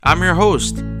I'm your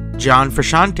host, John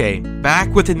Frashante, back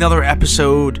with another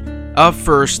episode of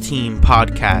First Team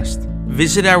Podcast.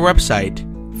 Visit our website,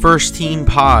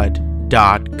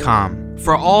 firstteampod.com,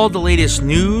 for all the latest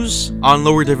news on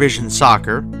lower division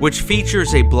soccer, which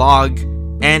features a blog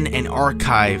and an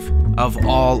archive of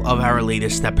all of our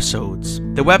latest episodes.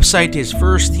 The website is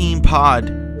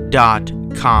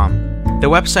firstteampod.com. The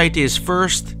website is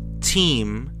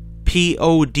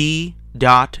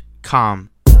firstteampod.com.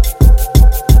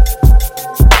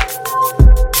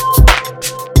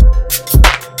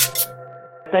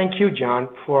 Thank you, John,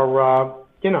 for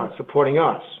supporting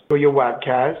us through your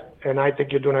webcast. And I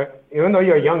think you're doing it, even though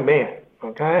you're a young man,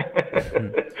 okay?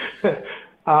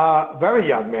 Very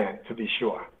young man, to be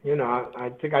sure.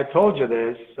 I think I told you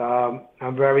this.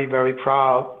 I'm very, very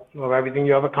proud of everything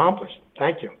you have accomplished.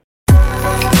 Thank you.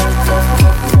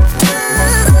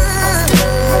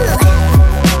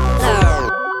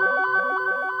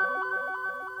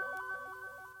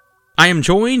 I am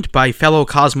joined by fellow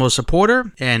Cosmos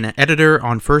supporter and editor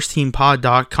on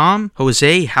firstteampod.com,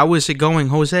 Jose. How is it going,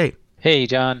 Jose? Hey,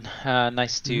 John.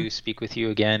 Nice to speak with you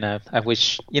again. I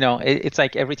wish, it's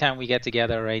like every time we get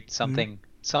together, right, something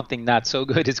not so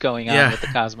good is going on with the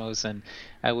Cosmos, and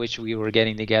I wish we were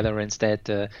getting together instead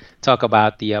to talk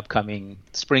about the upcoming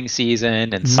spring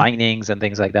season and signings and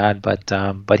things like that.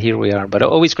 But here we are. But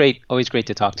always great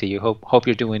to talk to you. Hope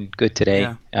you're doing good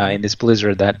today in this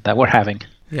blizzard that we're having.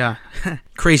 Yeah,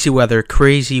 crazy weather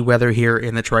here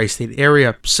in the tri-state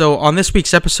area. So on this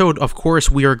week's episode, of course,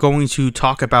 we are going to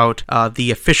talk about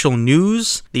the official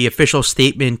news, the official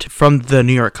statement from the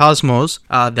New York Cosmos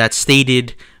that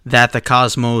stated that the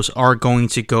Cosmos are going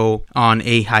to go on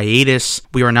a hiatus.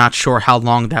 We are not sure how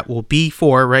long that will be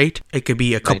for, right? It could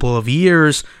be a couple of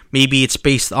years. Maybe it's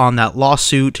based on that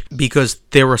lawsuit, because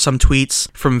there were some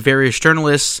tweets from various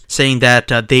journalists saying that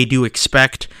they do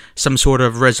expect some sort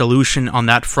of resolution on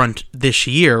that front this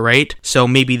year, right? So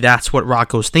maybe that's what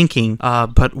Rocco's thinking.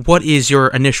 But what is your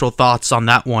initial thoughts on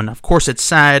that one? Of course, it's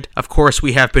sad. Of course,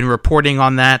 we have been reporting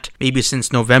on that maybe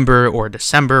since November or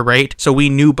December, right? So we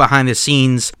knew behind the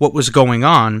scenes what was going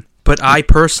on. But I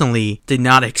personally did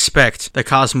not expect the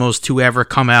Cosmos to ever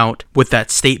come out with that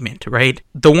statement, right?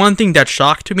 The one thing that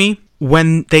shocked me,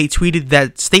 when they tweeted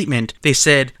that statement, they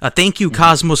said, thank you,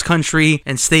 Cosmos country,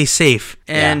 and stay safe.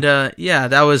 And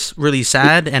that was really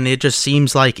sad, and it just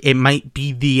seems like it might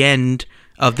be the end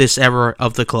of this era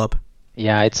of the club.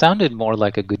 Yeah, it sounded more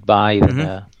like a goodbye than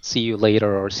a see you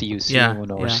later or see you soon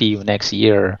or see you next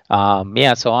year.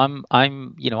 So I'm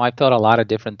I've thought a lot of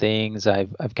different things.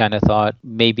 I've kind of thought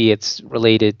maybe it's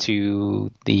related to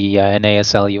the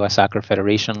NASL US Soccer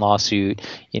Federation lawsuit.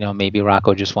 Maybe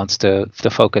Rocco just wants to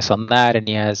focus on that, and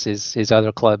he has his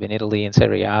other club in Italy in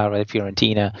Serie A, right,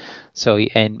 Fiorentina. So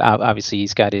obviously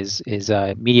he's got his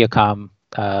Mediacom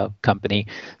company,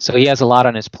 so he has a lot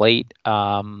on his plate.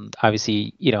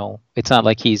 Obviously, it's not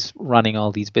like he's running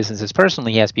all these businesses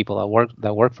personally. He has people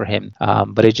that work for him,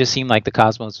 but it just seemed like the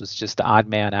Cosmos was just the odd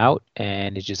man out,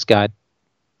 and it just got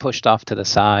pushed off to the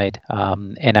side.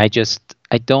 And I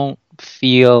don't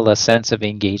feel a sense of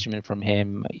engagement from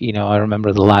him. I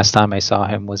remember the last time I saw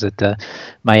him was at the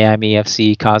Miami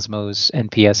FC Cosmos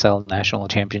NPSL National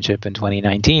Championship in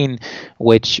 2019,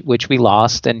 which we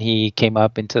lost, and he came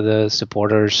up into the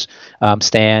supporters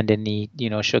stand, and he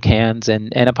shook hands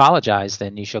and apologized,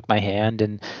 and he shook my hand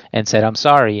and said, I'm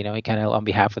sorry. He kind of, on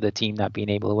behalf of the team not being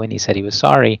able to win, he said he was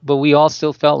sorry. But we all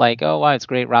still felt like, oh wow, it's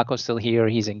great, Rocco's still here,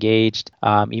 he's engaged,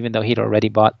 even though he'd already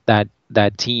bought that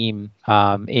team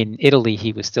in Italy.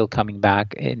 He was still coming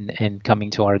back and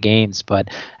coming to our games, but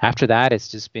after that it's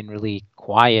just been really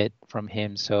quiet from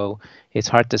him, so it's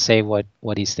hard to say what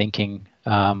he's thinking.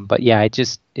 But yeah,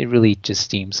 it really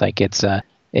just seems like it's a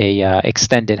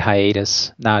extended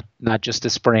hiatus, not just a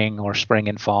spring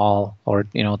and fall or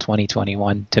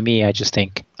 2021. To me, I just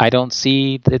think I don't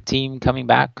see the team coming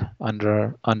back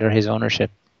under his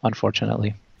ownership,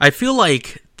 unfortunately. I feel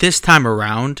like this time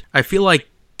around,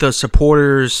 the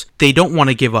supporters, they don't want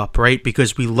to give up, right?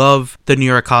 Because we love the New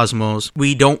York Cosmos.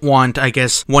 We don't want, I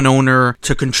guess, one owner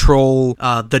to control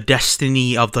the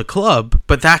destiny of the club.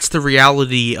 But that's the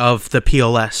reality of the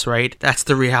PLS, right? That's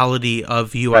the reality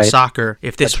of U.S. soccer.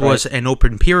 If this was an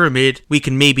open pyramid, we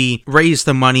can maybe raise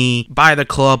the money, buy the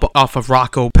club off of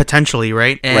Rocco potentially,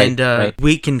 right? And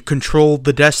we can control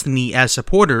the destiny as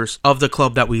supporters of the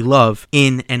club that we love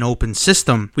in an open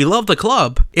system. We love the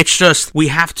club. It's just we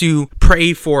have to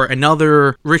pray for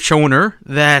another rich owner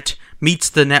that meets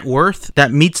the net worth,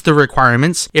 that meets the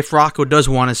requirements. If Rocco does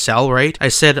want to sell, right? I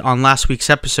said on last week's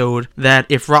episode that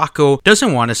if Rocco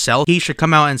doesn't want to sell, he should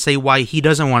come out and say why he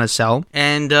doesn't want to sell,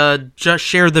 and just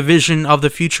share the vision of the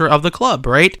future of the club,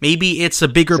 right? Maybe it's a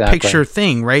bigger picture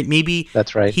thing, right? Maybe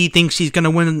that's right. He thinks he's going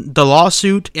to win the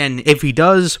lawsuit, and if he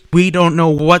does, we don't know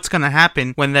what's going to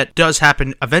happen when that does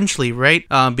happen eventually, right?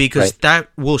 Because that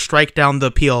will strike down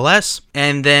the PLS,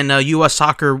 and then U.S.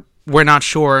 Soccer, we're not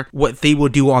sure what they will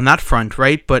do on that front,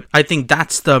 right? But I think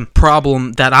that's the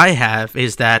problem that I have,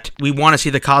 is that we want to see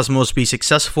the Cosmos be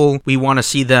successful. We want to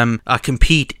see them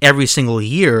compete every single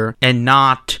year and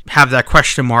not have that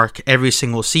question mark every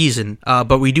single season.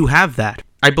 But we do have that.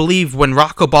 I believe when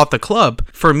Rocco bought the club,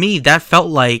 for me, that felt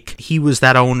like he was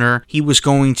that owner. He was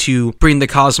going to bring the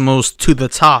Cosmos to the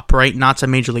top, right? Not to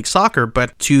Major League Soccer,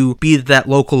 but to be that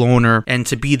local owner and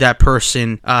to be that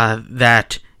person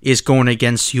that is going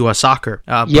against U.S. Soccer.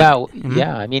 I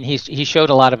mean, he showed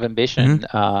a lot of ambition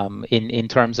in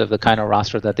terms of the kind of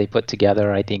roster that they put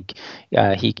together. I think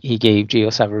he gave Gio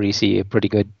Savarese a pretty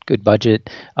good budget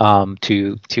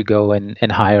to go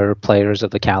and hire players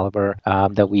of the caliber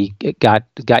that we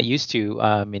got used to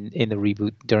in the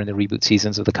reboot, during the reboot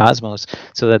seasons of the Cosmos,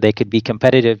 so that they could be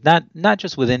competitive, not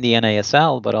just within the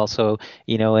NASL, but also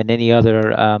in any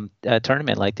other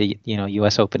tournament like the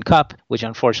U.S. Open Cup, which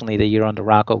unfortunately the year under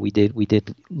Rocco we did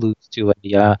lose to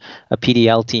a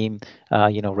PDL team,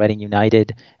 Reading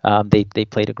United. They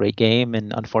played a great game,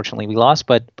 and unfortunately we lost.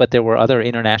 But there were other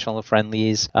international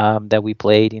friendlies that we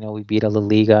played. We beat a La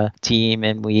Liga team,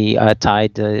 and we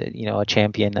tied a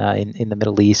champion in the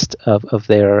Middle East of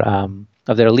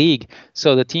their league.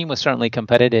 So the team was certainly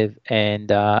competitive,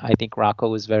 and I think Rocco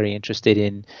was very interested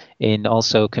in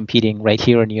also competing right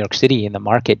here in New York City in the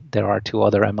market. There are two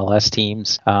other MLS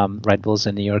teams, Red Bulls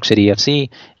and New York City FC,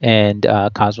 and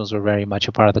Cosmos were very much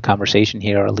a part of the conversation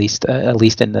here, at least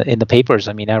in the papers.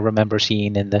 I mean, I remember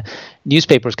seeing in the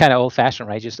newspapers, kind of old-fashioned,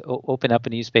 right? Just open up a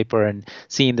newspaper and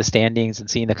seeing the standings and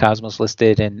seeing the Cosmos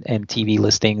listed and TV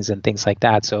listings and things like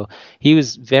that. So he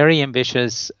was very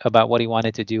ambitious about what he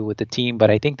wanted to do with the team. But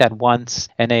I think that once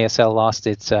NASL lost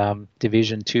its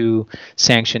Division II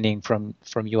sanctioning from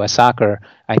U.S. Soccer,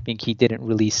 I think he didn't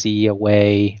really see a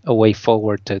way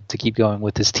forward to keep going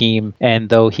with his team. And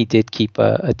though he did keep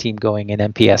a team going in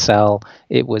NPSL,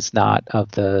 it was not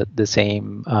of the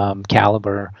same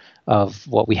caliber of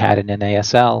what we had in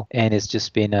NASL, and it's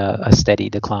just been a steady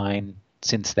decline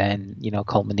since then.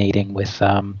 Culminating with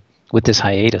this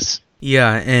hiatus.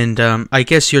 Yeah, and I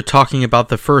guess you're talking about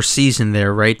the first season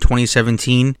there, right?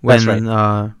 2017, when That's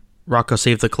right. Rocco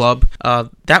saved the club.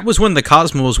 That was when the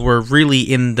Cosmos were really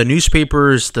in the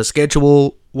newspapers. The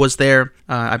schedule was there.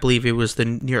 I believe it was the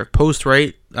New York Post,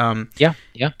 right? Yeah.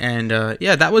 And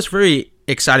that was very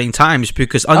exciting times,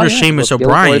 because under Seamus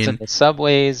O'Brien, on the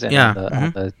subways and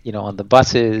on the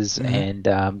buses and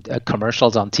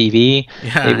commercials on TV.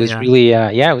 It was really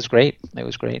it was great. It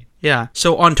was great. Yeah.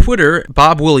 So on Twitter,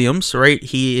 Bob Williams, right?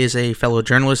 He is a fellow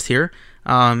journalist here.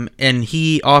 And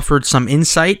he offered some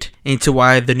insight into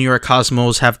why the New York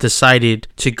Cosmos have decided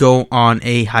to go on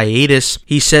a hiatus.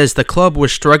 He says the club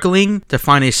was struggling to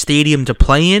find a stadium to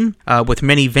play in, with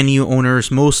many venue owners,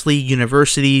 mostly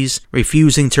universities,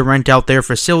 refusing to rent out their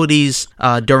facilities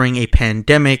during a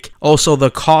pandemic. Also, the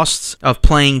costs of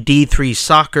playing D3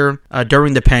 soccer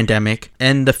during the pandemic,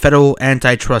 and the federal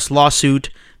antitrust lawsuit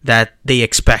that they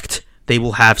expect they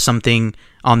will have something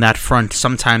on that front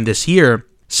sometime this year.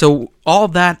 So all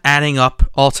that adding up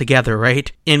all together,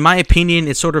 right? In my opinion,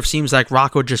 it sort of seems like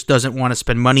Rocco just doesn't want to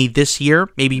spend money this year,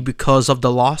 maybe because of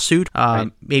the lawsuit.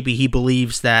 Right. Maybe he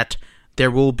believes that there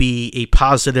will be a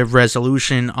positive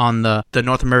resolution on the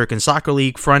North American Soccer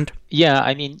League front. Yeah,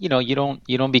 I mean, you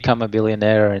don't become a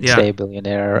billionaire and stay a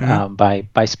billionaire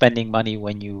by spending money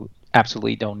when you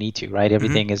absolutely don't need to, right?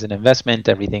 Everything is an investment.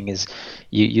 Everything is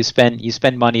you spend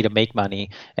money to make money,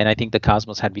 and I think the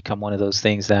Cosmos had become one of those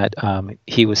things that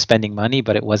he was spending money,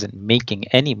 but it wasn't making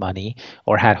any money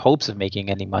or had hopes of making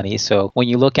any money. So when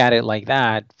you look at it like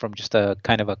that, from just a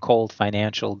kind of a cold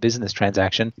financial business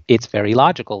transaction, it's very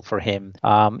logical for him.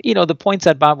 The points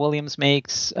that Bob Williams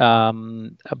makes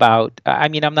about, I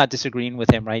mean, I'm not disagreeing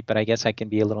with him, right? But I guess I can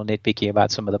be a little nitpicky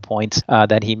about some of the points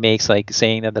that he makes, like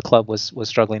saying that the club was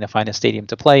struggling to find find a stadium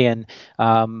to play in.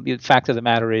 The fact of the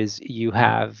matter is, you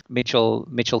have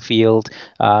Mitchell Field.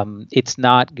 It's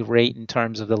not great in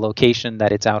terms of the location,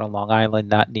 that it's out on Long Island,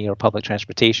 not near public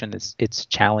transportation. It's a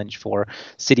challenge for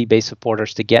city-based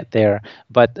supporters to get there.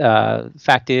 But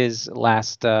fact is,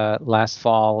 last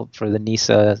fall for the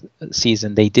NISA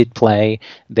season, they did play.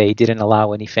 They didn't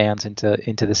allow any fans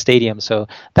into the stadium, so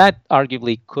that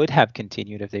arguably could have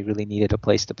continued if they really needed a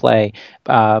place to play.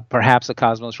 Perhaps the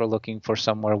Cosmos were looking for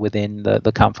somewhere within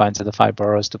the confines of the 5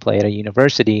 boroughs to play at a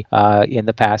university. In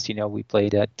the past, we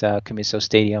played at Comiso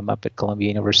Stadium up at Columbia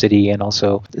University, and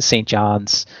also St.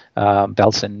 John's,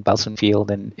 Belson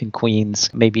Field in Queens.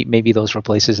 Maybe those were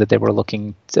places that they were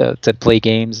looking to play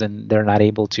games, and they're not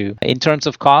able to. In terms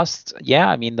of costs,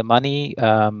 yeah, the money.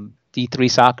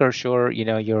 D3 soccer, sure,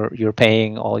 you're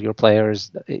paying all your players.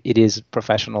 It is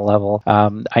professional level.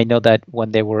 I know that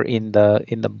when they were in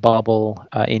the bubble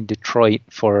in Detroit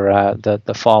for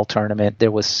the fall tournament, there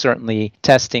was certainly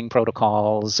testing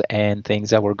protocols and things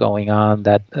that were going on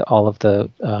that all of the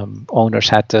owners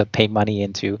had to pay money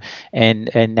into, and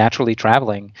naturally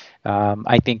traveling.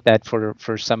 I think that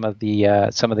for some of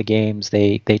the games,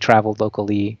 they traveled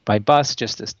locally by bus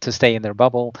just to stay in their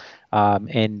bubble,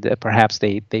 and perhaps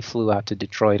they flew out to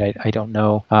Detroit. I don't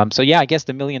know. So yeah, I guess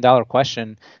the $1 million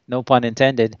question, no pun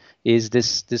intended, is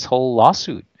this whole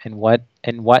lawsuit, and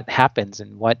what happens,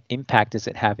 and what impact is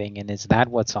it having, and is that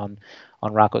what's on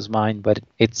Rocco's mind? But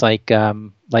it's like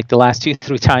the last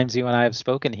 2-3 times you and I have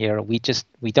spoken here, we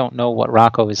don't know what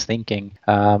Rocco is thinking.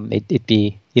 It'd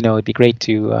be great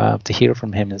to hear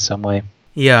from him in some way.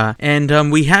 Yeah, and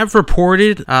we have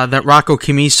reported that Rocco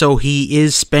Commisso, he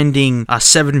is spending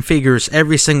 7 figures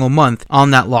every single month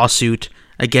on that lawsuit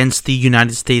against the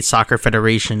United States Soccer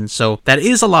Federation. So that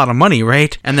is a lot of money,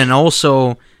 right? And then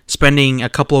also spending a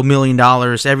couple of $1 million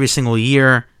every single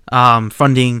year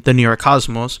funding the New York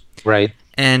Cosmos. Right.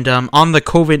 And on the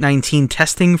COVID-19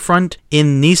 testing front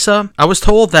in NISA, I was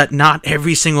told that not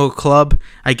every single club,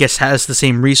 I guess, has the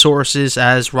same resources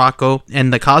as Rocco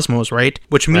and the Cosmos, right?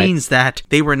 Which means that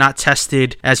they were not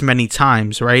tested as many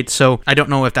times, right? So I don't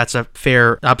know if that's a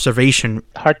fair observation.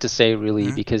 Hard to say,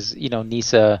 really, because,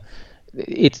 NISA...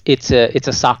 It's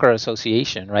a soccer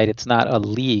association, right? It's not a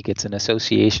league. It's an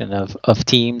association of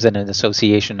teams and an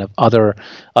association of other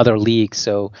leagues.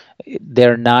 So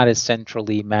they're not as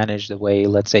centrally managed the way,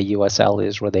 let's say, USL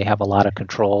is, where they have a lot of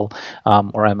control,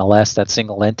 or MLS, that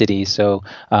single entity. So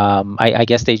I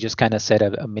guess they just kind of set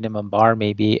a minimum bar,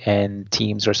 maybe, and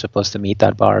teams are supposed to meet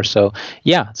that bar. So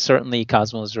yeah, certainly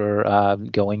Cosmos are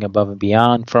going above and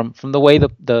beyond from the way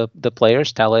the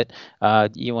players tell it.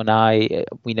 You and I,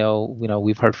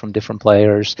 we've heard from different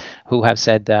players who have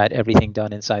said that everything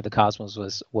done inside the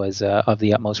Cosmos was of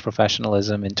the utmost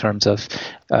professionalism in terms of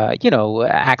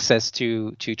access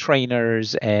to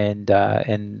trainers and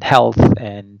health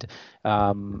and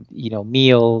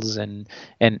meals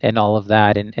and all of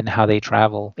that, and how they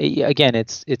travel. Again,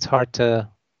 it's hard to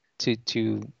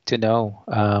know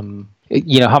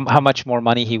how much more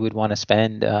money he would want to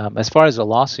spend. As far as the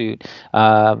lawsuit,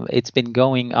 it's been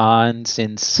going on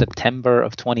since September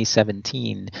of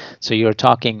 2017. So you're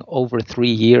talking over 3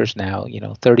 years now,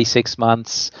 36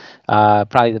 months,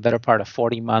 probably the better part of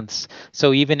 40 months.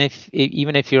 So even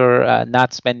if you're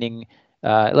not spending,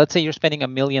 let's say you're spending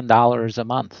 $1 million a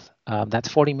month, that's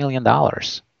 $40 million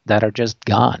that are just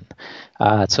gone.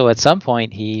 So at some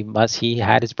point he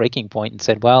had his breaking point and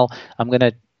said, well, I'm going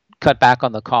to cut back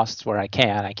on the costs where I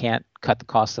can. I can't cut the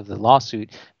cost of the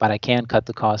lawsuit, but I can cut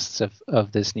the costs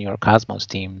of this New York Cosmos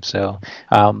team. So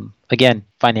again,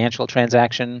 financial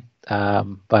transaction,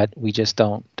 but we just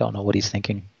don't know what he's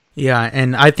thinking. Yeah,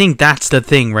 and I think that's the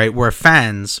thing, right? We're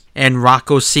fans, and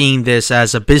Rocco's seeing this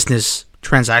as a business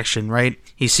transaction, right?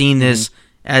 He's seeing this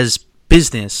as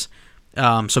business.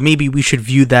 So maybe we should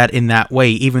view that in that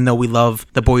way, even though we love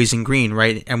the boys in green,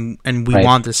 right? And we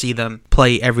want to see them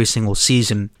play every single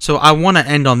season. So I want to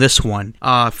end on this one.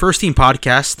 First Team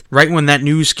Podcast, right when that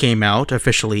news came out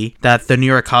officially that the New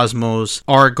York Cosmos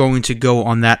are going to go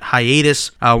on that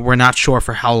hiatus, we're not sure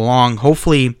for how long.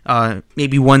 Hopefully,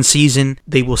 maybe 1 season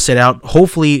they will sit out.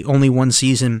 Hopefully only 1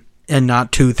 season and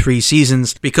not 2-3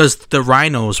 seasons, because the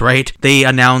Rhinos, right? They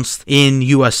announced in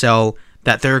USL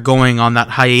that they're going on that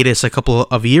hiatus a couple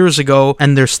of years ago,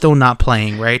 and they're still not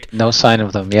playing, right? No sign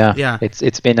of them. Yeah. Yeah.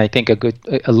 It's been, I think, a good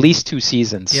at least 2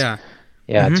 seasons. Yeah.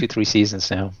 2-3 seasons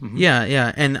now.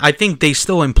 Yeah, and I think they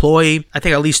still employ, I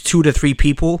think, at least 2 to 3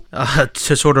 people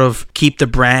to sort of keep the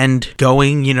brand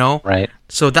going, Right.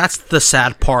 So that's the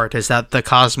sad part, is that the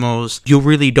Cosmos, you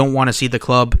really don't want to see the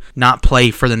club not play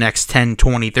for the next 10,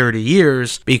 20, 30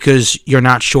 years because you're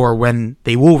not sure when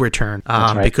they will return.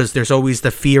 Right. Because there's always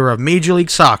the fear of Major League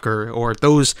Soccer or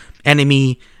those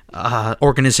enemy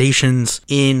organizations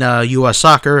in U.S.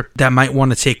 soccer that might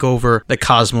want to take over the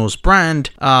Cosmos brand.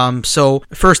 So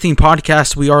First Team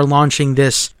Podcast, we are launching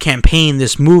this campaign,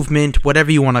 this movement, whatever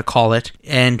you want to call it,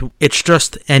 and it's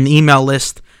just an email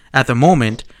list at the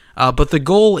moment. But the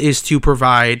goal is to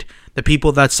provide the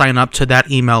people that sign up to that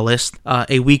email list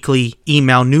a weekly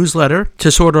email newsletter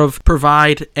to sort of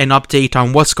provide an update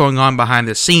on what's going on behind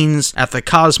the scenes at the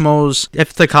Cosmos.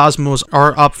 If the Cosmos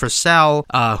are up for sale,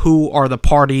 who are the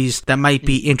parties that might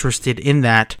be interested in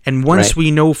that? And once we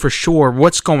know for sure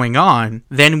what's going on,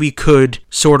 then we could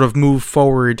sort of move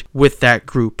forward with that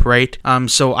group, right?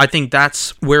 So I think that's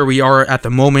where we are at the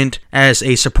moment as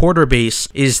a supporter base,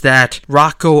 is that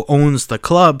Rocco owns the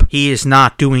club. He is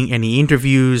not doing any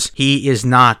interviews. He is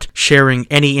not sharing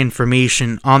any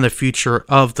information on the future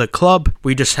of the club.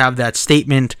 We just have that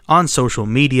statement on social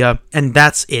media, and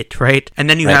that's it, right? And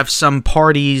then you have some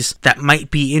parties that might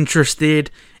be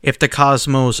interested if the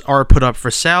Cosmos are put up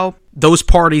for sale. Those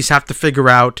parties have to figure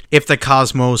out if the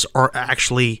Cosmos are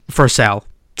actually for sale.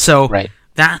 So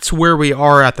that's where we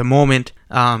are at the moment.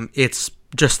 It's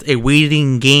just a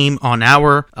waiting game on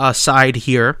our side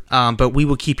here, but we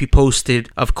will keep you posted,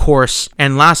 of course.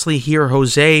 And lastly here,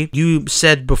 Jose, you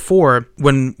said before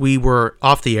when we were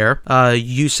off the air,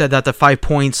 you said that the 5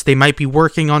 points, they might be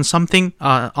working on something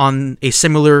on a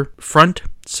similar front.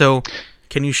 So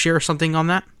can you share something on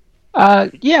that?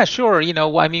 Yeah, sure.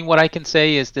 I mean, what I can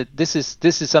say is that this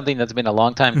is something that's been a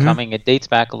long time coming. It dates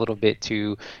back a little bit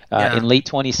to in late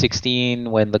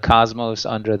 2016 when the Cosmos,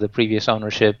 under the previous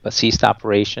ownership, ceased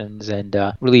operations and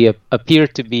really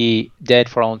appeared to be dead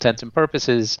for all intents and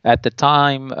purposes. At the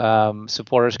time,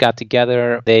 supporters got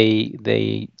together.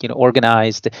 They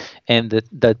organized, and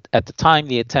at the time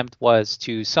the attempt was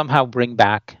to somehow bring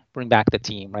back the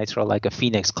team, right? Sort of like a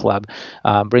Phoenix Club,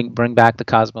 bring back the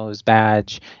Cosmos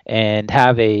badge and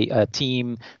have a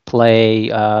team play,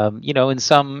 in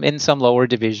some lower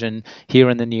division here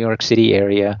in the New York City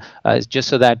area, just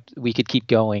so that we could keep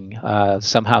going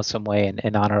somehow, some way,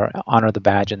 and honor the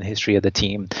badge and the history of the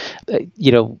team.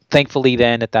 Thankfully,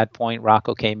 then at that point,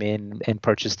 Rocco came in and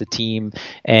purchased the team,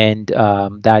 and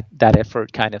that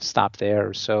effort kind of stopped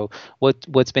there. So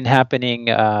what's been happening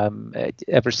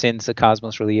ever since the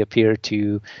Cosmos really appeared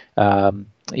to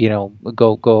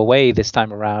go away this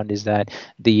time around is that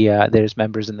there's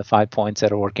members in the 5 points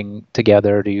that are working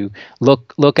together to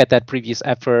look at that previous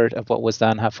effort of what was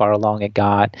done, how far along it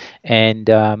got, and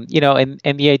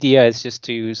and the idea is just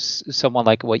to someone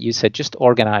like what you said, just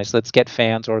organize. Let's get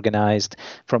fans organized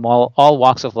from all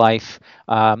walks of life,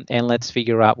 and let's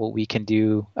figure out what we can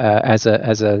do as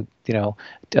a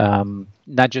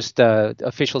not just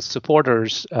official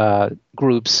supporters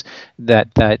groups that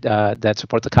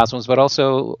support the Cosmos, but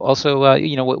also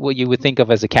what you would think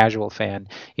of as a casual fan.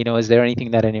 Is there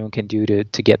anything that anyone can do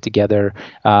to get together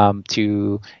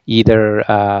to either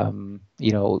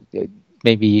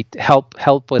maybe help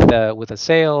with a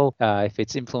sale, if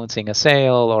it's influencing a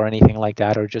sale or anything like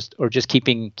that, or just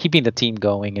keeping the team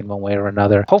going in one way or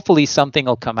another. Hopefully something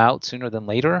will come out sooner than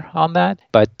later on that.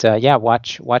 But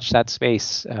watch that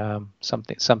space.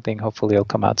 Something hopefully will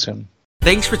come out soon.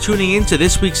 Thanks for tuning in to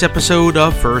this week's episode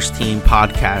of First Team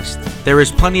Podcast. There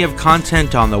is plenty of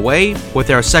content on the way with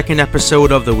our second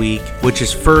episode of the week, which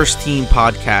is First Team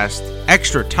Podcast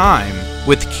Extra Time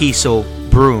with Kiesel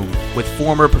Broom, with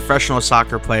former professional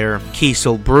soccer player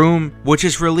Kiesel Broom, which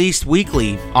is released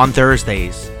weekly on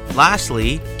Thursdays.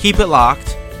 Lastly, keep it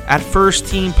locked at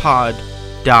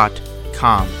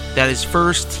firstteampod.com. That is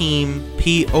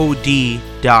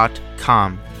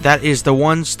firstteampod.com. That is the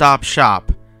one-stop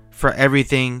shop for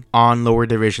everything on lower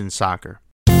division soccer.